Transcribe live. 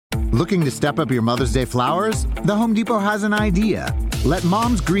Looking to step up your Mother's Day flowers? The Home Depot has an idea. Let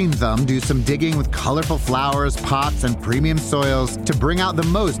Mom's Green Thumb do some digging with colorful flowers, pots, and premium soils to bring out the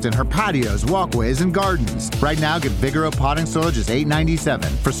most in her patios, walkways, and gardens. Right now, get Vigoro potting soil just $8.97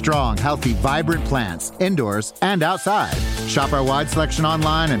 for strong, healthy, vibrant plants, indoors and outside. Shop our wide selection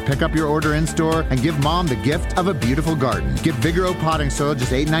online and pick up your order in-store and give Mom the gift of a beautiful garden. Get Vigoro potting soil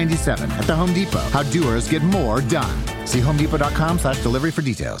just $8.97 at the Home Depot. How doers get more done. See homedepot.com/delivery for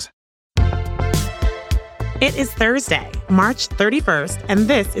details. It is Thursday, March 31st, and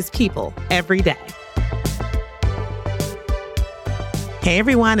this is People Every Day. Hey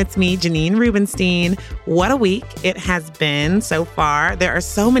everyone, it's me, Janine Rubenstein. What a week it has been so far. There are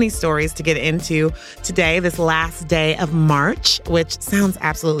so many stories to get into today, this last day of March, which sounds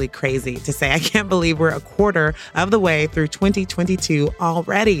absolutely crazy to say. I can't believe we're a quarter of the way through 2022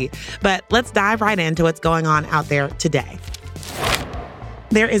 already. But let's dive right into what's going on out there today.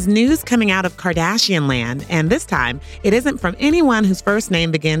 There is news coming out of Kardashian land, and this time it isn't from anyone whose first name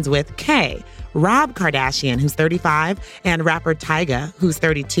begins with K. Rob Kardashian, who's 35, and rapper Tyga, who's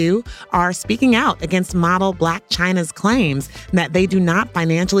 32, are speaking out against model Blac Chyna's claims that they do not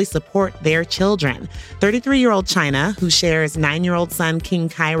financially support their children. 33-year-old Chyna, who shares 9-year-old son King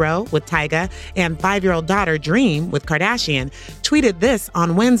Cairo with Tyga and 5-year-old daughter Dream with Kardashian, tweeted this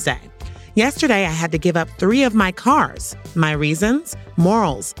on Wednesday. Yesterday, I had to give up 3 of my cars. My reasons?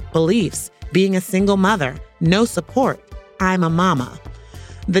 Morals, beliefs, being a single mother, no support. I'm a mama.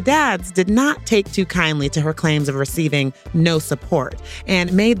 The dads did not take too kindly to her claims of receiving no support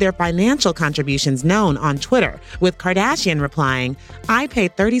and made their financial contributions known on Twitter, with Kardashian replying, I pay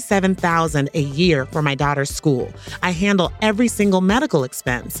 $37,000 a year for my daughter's school. I handle every single medical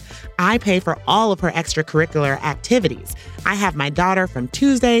expense. I pay for all of her extracurricular activities. I have my daughter from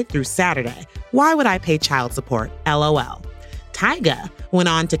Tuesday through Saturday. Why would I pay child support? LOL. Tyga went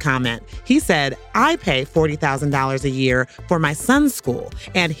on to comment. He said, I pay $40,000 a year for my son's school,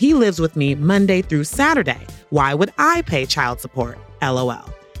 and he lives with me Monday through Saturday. Why would I pay child support? LOL.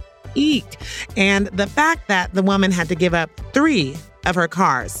 Eek. And the fact that the woman had to give up 3 of her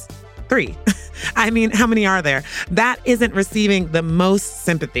cars, 3. I mean, how many are there? That isn't receiving the most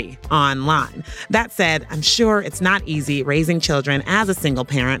sympathy online. That said, I'm sure it's not easy raising children as a single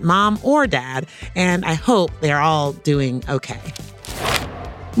parent, mom or dad, and I hope they're all doing okay.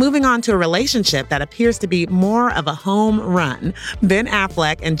 Moving on to a relationship that appears to be more of a home run. Ben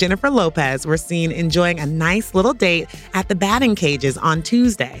Affleck and Jennifer Lopez were seen enjoying a nice little date at the batting cages on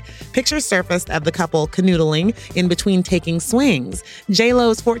Tuesday. Pictures surfaced of the couple canoodling in between taking swings.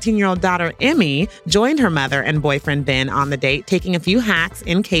 J-Lo's 14-year-old daughter, Emmy, joined her mother and boyfriend Ben on the date, taking a few hacks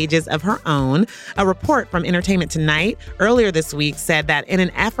in cages of her own. A report from Entertainment Tonight earlier this week said that in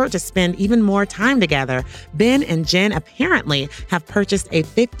an effort to spend even more time together, Ben and Jen apparently have purchased a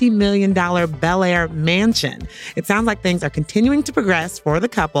 $50 million Bel Air mansion. It sounds like things are continuing to progress for the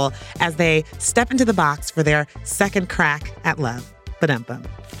couple as they step into the box for their second crack at love. Ba-dum-bum.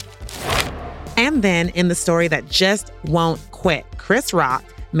 And then in the story that just won't quit, Chris Rock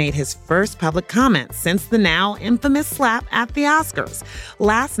made his first public comment since the now infamous slap at the Oscars.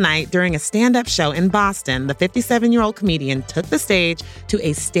 Last night, during a stand-up show in Boston, the 57-year-old comedian took the stage to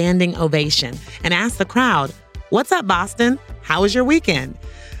a standing ovation and asked the crowd, "What's up, Boston? How was your weekend?"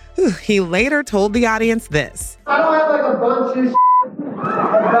 He later told the audience this. I don't have like a bunch of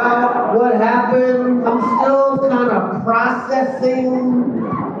about what happened. I'm still kind of processing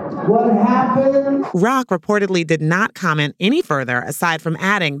what happened. Rock reportedly did not comment any further, aside from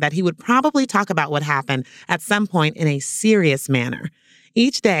adding that he would probably talk about what happened at some point in a serious manner.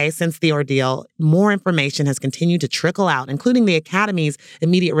 Each day since the ordeal, more information has continued to trickle out, including the Academy's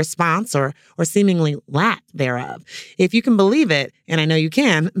immediate response or seemingly lack thereof. If you can believe it, and I know you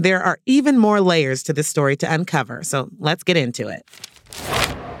can, there are even more layers to this story to uncover. So let's get into it.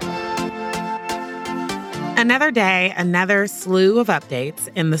 Another day, another slew of updates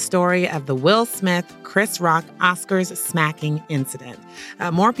in the story of the Will Smith, Chris Rock Oscars smacking incident.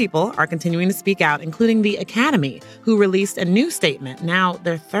 More people are continuing to speak out, including the Academy, who released a new statement, now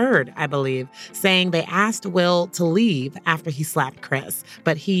their third, I believe, saying they asked Will to leave after he slapped Chris,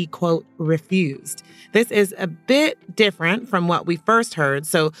 but he, quote, refused. This is a bit different from what we first heard,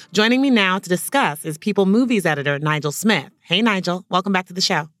 so joining me now to discuss is People Movies editor Nigel Smith. Hey, Nigel, welcome back to the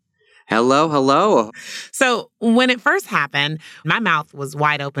show. Hello. So when it first happened, my mouth was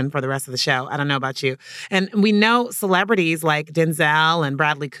wide open for the rest of the show. I don't know about you. And we know celebrities like Denzel and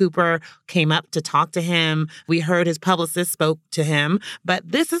Bradley Cooper came up to talk to him. We heard his publicist spoke to him. But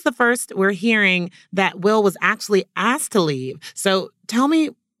this is the first we're hearing that Will was actually asked to leave. So tell me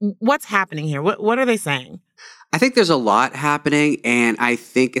what's happening here. What are they saying? I think there's a lot happening, and I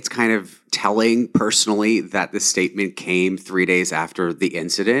think it's kind of telling personally that the statement came 3 days after the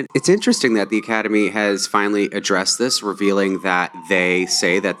incident. It's interesting that the Academy has finally addressed this, revealing that they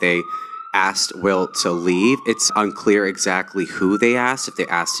say that they asked Will to leave. It's unclear exactly who they asked, if they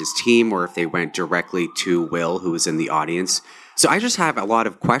asked his team or if they went directly to Will, who was in the audience. So I just have a lot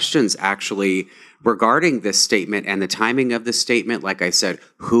of questions actually regarding this statement and the timing of the statement. Like I said,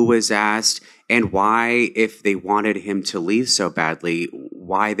 who was asked and why, if they wanted him to leave so badly,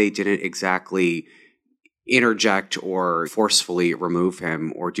 why they didn't exactly interject or forcefully remove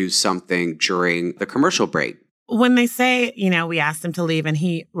him or do something during the commercial break. When they say, we asked him to leave and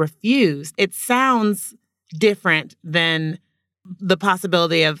he refused, it sounds different than the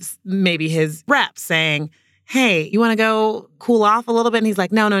possibility of maybe his rep saying, hey, you want to go cool off a little bit? And he's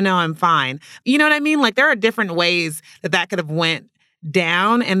like, no, I'm fine. You know what I mean? Like, there are different ways that could have went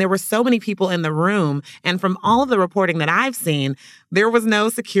down. And there were so many people in the room. And from all of the reporting that I've seen, there was no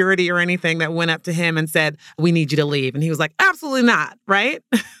security or anything that went up to him and said, we need you to leave. And he was like, absolutely not. Right?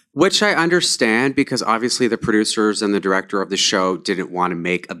 Which I understand, because obviously the producers and the director of the show didn't want to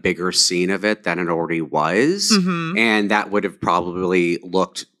make a bigger scene of it than it already was. Mm-hmm. And that would have probably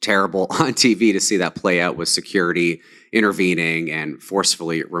looked terrible on TV to see that play out with security intervening and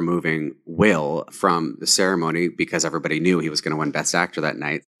forcefully removing Will from the ceremony because everybody knew he was going to win Best Actor that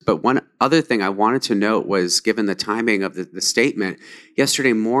night. But one other thing I wanted to note was, given the timing of the statement,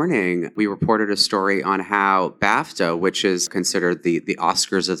 yesterday morning we reported a story on how BAFTA, which is considered the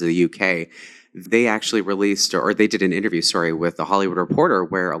Oscars of the UK, they actually released, or they did an interview, with The Hollywood Reporter,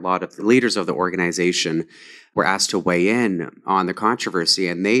 where a lot of the leaders of the organization were asked to weigh in on the controversy.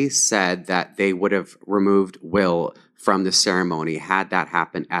 And they said that they would have removed Will from the ceremony had that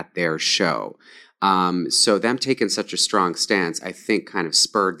happened at their show. So them taking such a strong stance, I think, kind of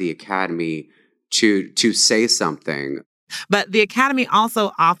spurred the Academy to say something. But the Academy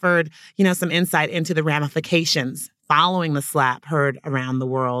also offered, some insight into the ramifications following the slap heard around the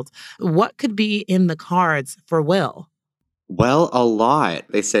world. What could be in the cards for Will? Well, a lot.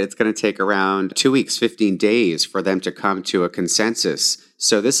 They said it's going to take around 2 weeks, 15 days for them to come to a consensus.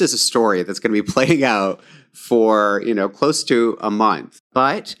 So this is a story that's going to be playing out for, close to a month.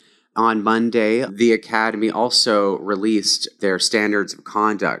 But on Monday, the Academy also released their standards of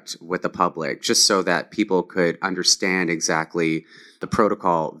conduct with the public, just so that people could understand exactly the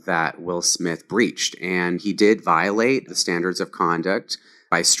protocol that Will Smith breached. And he did violate the standards of conduct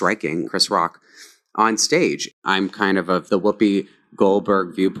by striking Chris Rock on stage. I'm kind of the Whoopi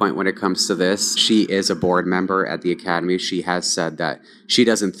Goldberg viewpoint when it comes to this. She is a board member at the Academy. She has said that she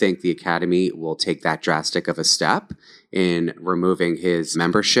doesn't think the Academy will take that drastic of a step in removing his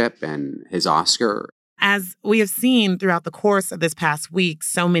membership and his Oscar. As we have seen throughout the course of this past week,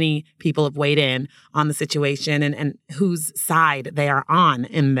 so many people have weighed in on the situation and whose side they are on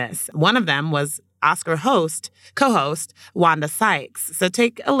in this. One of them was Oscar co-host Wanda Sykes. So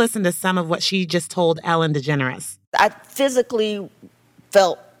take a listen to some of what she just told Ellen DeGeneres. I physically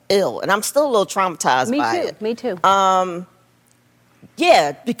felt ill, and I'm still a little traumatized by it. Me too.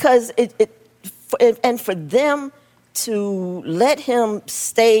 Yeah, because and for them to let him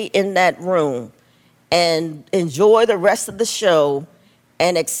stay in that room and enjoy the rest of the show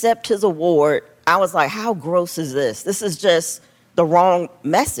and accept his award, I was like, how gross is this? This is just the wrong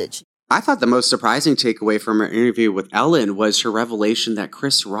message. I thought the most surprising takeaway from her interview with Ellen was her revelation that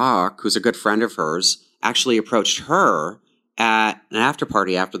Chris Rock, who's a good friend of hers, actually approached her at an after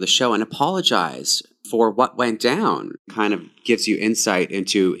party after the show and apologized for what went down. Kind of gives you insight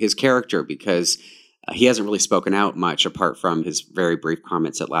into his character, because he hasn't really spoken out much apart from his very brief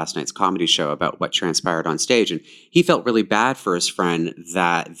comments at last night's comedy show about what transpired on stage. And he felt really bad for his friend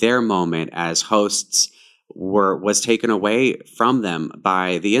that their moment as hosts was taken away from them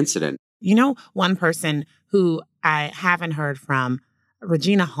by the incident. One person who I haven't heard from,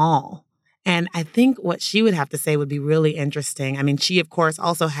 Regina Hall. And I think what she would have to say would be really interesting. I mean, she, of course,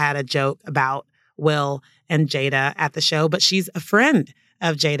 also had a joke about Will and Jada at the show, but she's a friend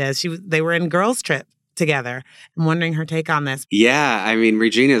of Jada's. They were in Girls Trip together. I'm wondering her take on this. Yeah, I mean,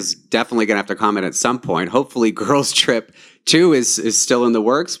 Regina's definitely going to have to comment at some point. Hopefully Girls Trip 2 is still in the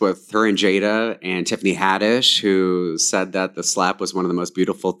works with her and Jada and Tiffany Haddish, who said that the slap was one of the most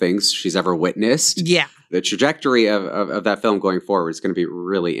beautiful things she's ever witnessed. Yeah. The trajectory of that film going forward is going to be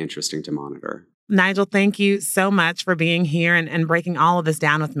really interesting to monitor. Nigel, thank you so much for being here and breaking all of this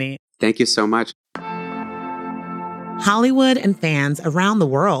down with me. Thank you so much. Hollywood and fans around the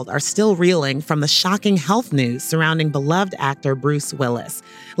world are still reeling from the shocking health news surrounding beloved actor Bruce Willis.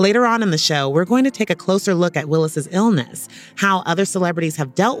 Later on in the show, we're going to take a closer look at Willis's illness, how other celebrities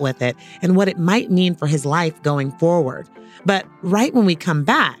have dealt with it, and what it might mean for his life going forward. But right when we come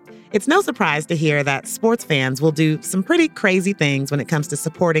back, it's no surprise to hear that sports fans will do some pretty crazy things when it comes to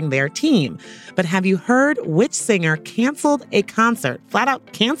supporting their team. But have you heard which singer canceled a concert, flat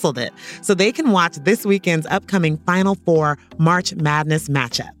out canceled it, so they can watch this weekend's upcoming Final Four March Madness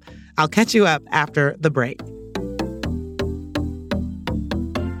matchup? I'll catch you up after the break.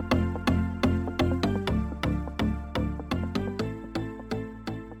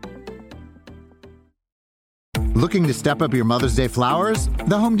 Looking to step up your Mother's Day flowers?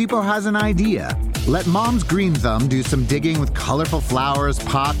 The Home Depot has an idea. Let Mom's Green Thumb do some digging with colorful flowers,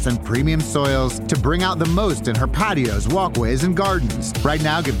 pots, and premium soils to bring out the most in her patios, walkways, and gardens. Right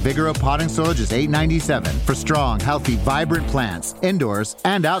now, get Vigoro potting soil just $8.97 for strong, healthy, vibrant plants, indoors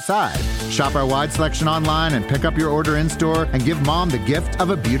and outside. Shop our wide selection online and pick up your order in-store and give Mom the gift of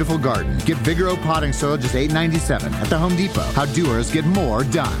a beautiful garden. Get Vigoro potting soil just $8.97 at the Home Depot. How doers get more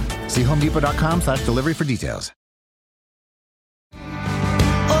done. See homedepot.com/delivery for details.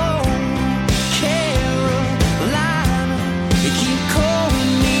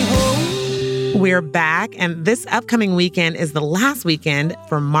 We're back, and this upcoming weekend is the last weekend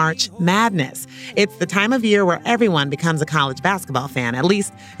for March Madness. It's the time of year where everyone becomes a college basketball fan, at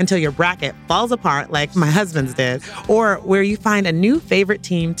least until your bracket falls apart like my husband's did, or where you find a new favorite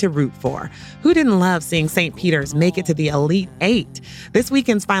team to root for. Who didn't love seeing St. Peter's make it to the Elite Eight? This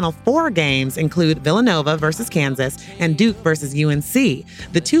weekend's Final Four games include Villanova versus Kansas and Duke versus UNC.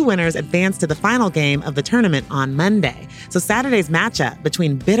 The two winners advance to the final game of the tournament on Monday. So Saturday's matchup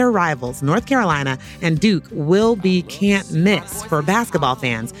between bitter rivals North Carolina and Duke will be can't miss for basketball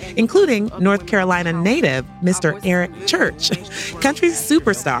fans, including North Carolina native Mr. Eric Church. Country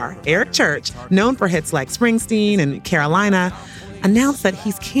superstar Eric Church, known for hits like Springsteen and Carolina, announced that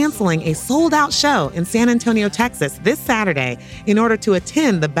he's canceling a sold-out show in San Antonio, Texas this Saturday in order to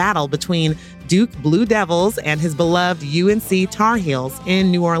attend the battle between Duke Blue Devils and his beloved UNC Tar Heels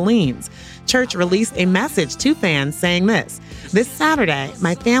in New Orleans. Church released a message to fans saying this Saturday,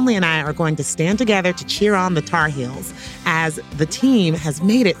 my family and I are going to stand together to cheer on the Tar Heels as the team has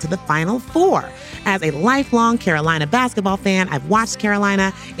made it to the Final Four. As a lifelong Carolina basketball fan, I've watched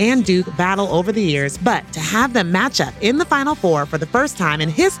Carolina and Duke battle over the years, but to have them match up in the Final Four for the first time in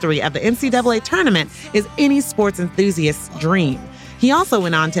history of the NCAA tournament is any sports enthusiast's dream. He also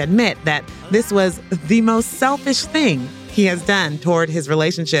went on to admit that this was the most selfish thing he has done toward his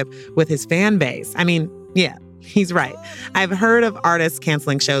relationship with his fan base. I mean, yeah, he's right. I've heard of artists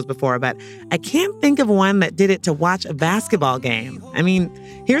canceling shows before, but I can't think of one that did it to watch a basketball game. I mean,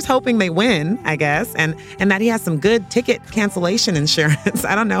 here's hoping they win, I guess, and that he has some good ticket cancellation insurance.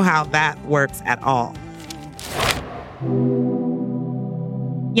 I don't know how that works at all.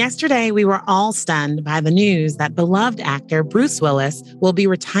 Yesterday, we were all stunned by the news that beloved actor Bruce Willis will be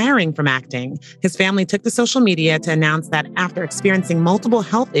retiring from acting. His family took to social media to announce that after experiencing multiple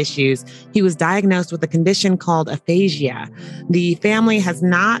health issues, he was diagnosed with a condition called aphasia. The family has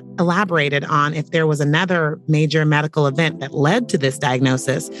not elaborated on if there was another major medical event that led to this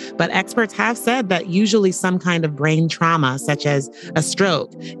diagnosis, but experts have said that usually some kind of brain trauma, such as a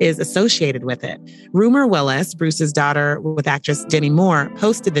stroke, is associated with it. Rumor Willis, Bruce's daughter with actress Demi Moore,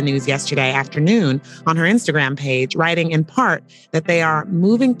 posted the news yesterday afternoon on her Instagram page, writing in part that they are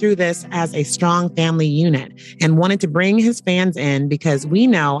moving through this as a strong family unit and wanted to bring his fans in because we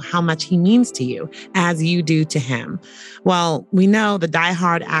know how much he means to you, as you do to him. Well, we know the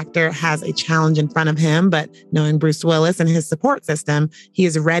diehard actor has a challenge in front of him, but knowing Bruce Willis and his support system, he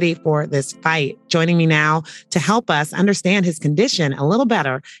is ready for this fight. Joining me now to help us understand his condition a little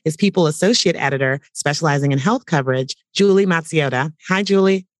better is People Associate Editor specializing in health coverage, Julie Mazziota. Hi,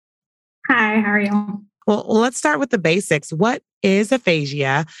 Julie. Hi, how are you? Well, let's start with the basics. What is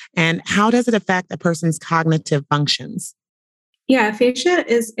aphasia and how does it affect a person's cognitive functions? Yeah, aphasia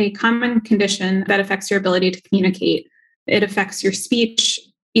is a common condition that affects your ability to communicate. It affects your speech,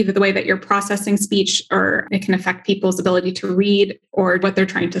 either the way that you're processing speech, or it can affect people's ability to read or what they're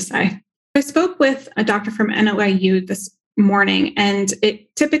trying to say. I spoke with a doctor from NYU this morning, and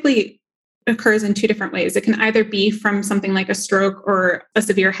it typically occurs in two different ways. It can either be from something like a stroke or a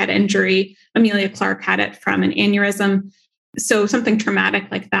severe head injury. Amelia Clark had it from an aneurysm, so something traumatic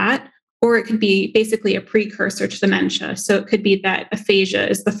like that. Or it could be basically a precursor to dementia. So it could be that aphasia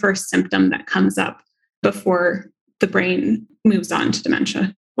is the first symptom that comes up before the brain moves on to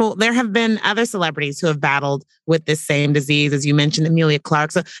dementia. Well, there have been other celebrities who have battled with this same disease, as you mentioned, Emilia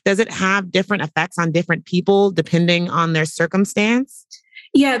Clarke. So does it have different effects on different people depending on their circumstance?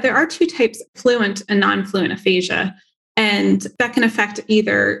 Yeah, there are two types, fluent and non-fluent aphasia. And that can affect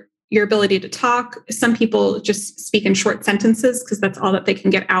either your ability to talk. Some people just speak in short sentences because that's all that they can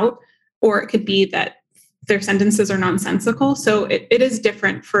get out. Or it could be that their sentences are nonsensical. So it is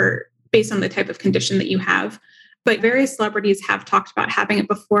different based on the type of condition that you have. But various celebrities have talked about having it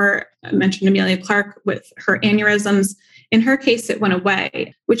before. I mentioned Emilia Clarke with her aneurysms. In her case, it went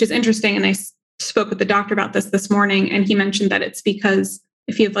away, which is interesting. And I spoke with the doctor about this morning, and he mentioned that it's because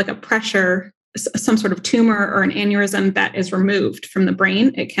if you have like a pressure, some sort of tumor or an aneurysm that is removed from the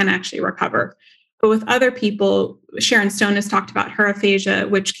brain, it can actually recover. But with other people, Sharon Stone has talked about her aphasia,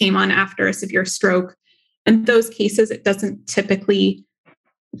 which came on after a severe stroke. In those cases, it doesn't typically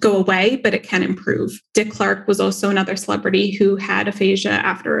go away, but it can improve. Dick Clark was also another celebrity who had aphasia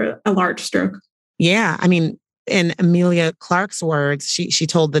after a large stroke. Yeah. I mean, in Emilia Clarke's words, she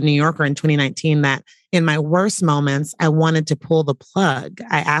told the New Yorker in 2019 that in my worst moments, I wanted to pull the plug.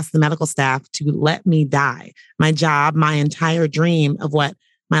 I asked the medical staff to let me die. My job, my entire dream of what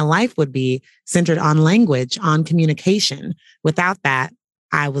my life would be centered on language, on communication. Without that,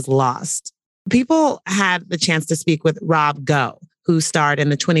 I was lost. People had the chance to speak with Rob Gough, who starred in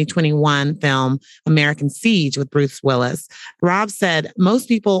the 2021 film American Siege with Bruce Willis. Rob said most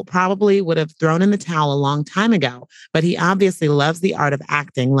people probably would have thrown in the towel a long time ago, but he obviously loves the art of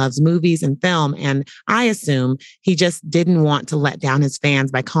acting, loves movies and film, and I assume he just didn't want to let down his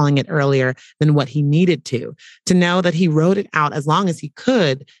fans by calling it earlier than what he needed to know that he wrote it out as long as he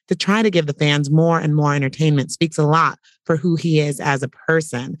could to try to give the fans more and more entertainment speaks a lot for who he is as a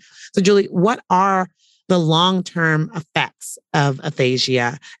person. So Julie, what are the long-term effects of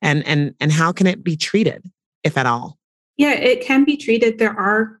aphasia and how can it be treated, if at all? Yeah, it can be treated. There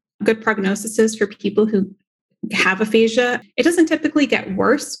are good prognoses for people who have aphasia. It doesn't typically get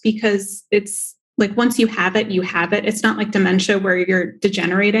worse because it's like once you have it, you have it. It's not like dementia where you're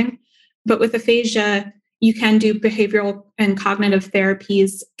degenerating. But with aphasia, you can do behavioral and cognitive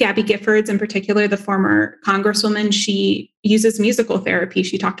therapies. Gabby Giffords, in particular, the former congresswoman, she uses musical therapy.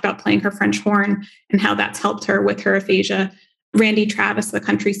 She talked about playing her French horn and how that's helped her with her aphasia. Randy Travis, the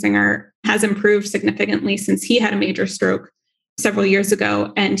country singer, has improved significantly since he had a major stroke several years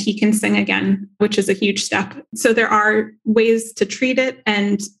ago, and he can sing again, which is a huge step. So there are ways to treat it,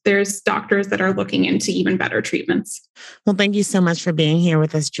 and there's doctors that are looking into even better treatments. Well, thank you so much for being here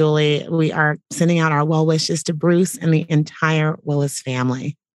with us, Julie. We are sending out our well wishes to Bruce and the entire Willis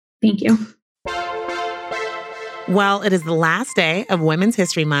family. Thank you. Well, it is the last day of Women's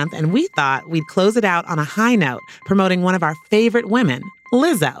History Month, and we thought we'd close it out on a high note, promoting one of our favorite women,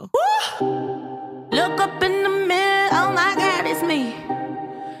 Lizzo. Look up in the mirror, oh my God, it's me.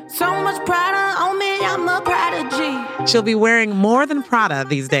 So much Prada on me, I'm a prodigy. She'll be wearing more than Prada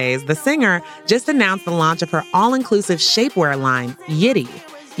these days. The singer just announced the launch of her all-inclusive shapewear line, Yitty.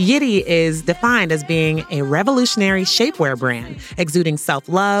 Yitty is defined as being a revolutionary shapewear brand, exuding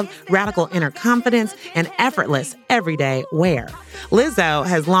self-love, radical inner confidence, and effortless everyday wear. Lizzo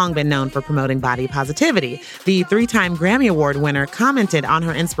has long been known for promoting body positivity. The 3-time Grammy Award winner commented on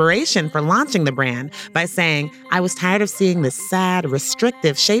her inspiration for launching the brand by saying, "I was tired of seeing this sad,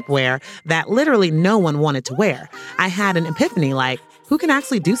 restrictive shapewear that literally no one wanted to wear. I had an epiphany like, who can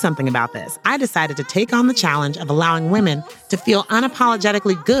actually do something about this? I decided to take on the challenge of allowing women to feel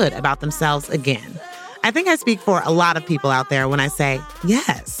unapologetically good about themselves again." I think I speak for a lot of people out there when I say,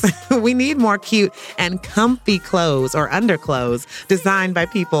 yes, we need more cute and comfy clothes or underclothes designed by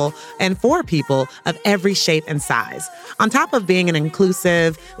people and for people of every shape and size. On top of being an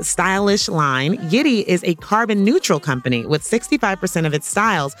inclusive, stylish line, Yitty is a carbon neutral company with 65% of its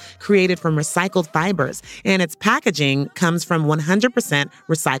styles created from recycled fibers, and its packaging comes from 100%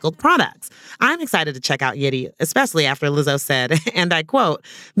 recycled products. I'm excited to check out Yitty, especially after Lizzo said, and I quote,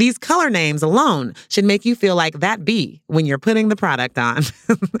 "These color names alone should make you feel like that bee when you're putting the product on."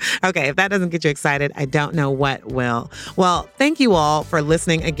 Okay, if that doesn't get you excited, I don't know what will. Well, thank you all for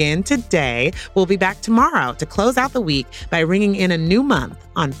listening again today. We'll be back tomorrow to close out the week by ringing in a new month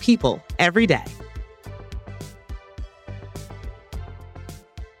on People Every Day.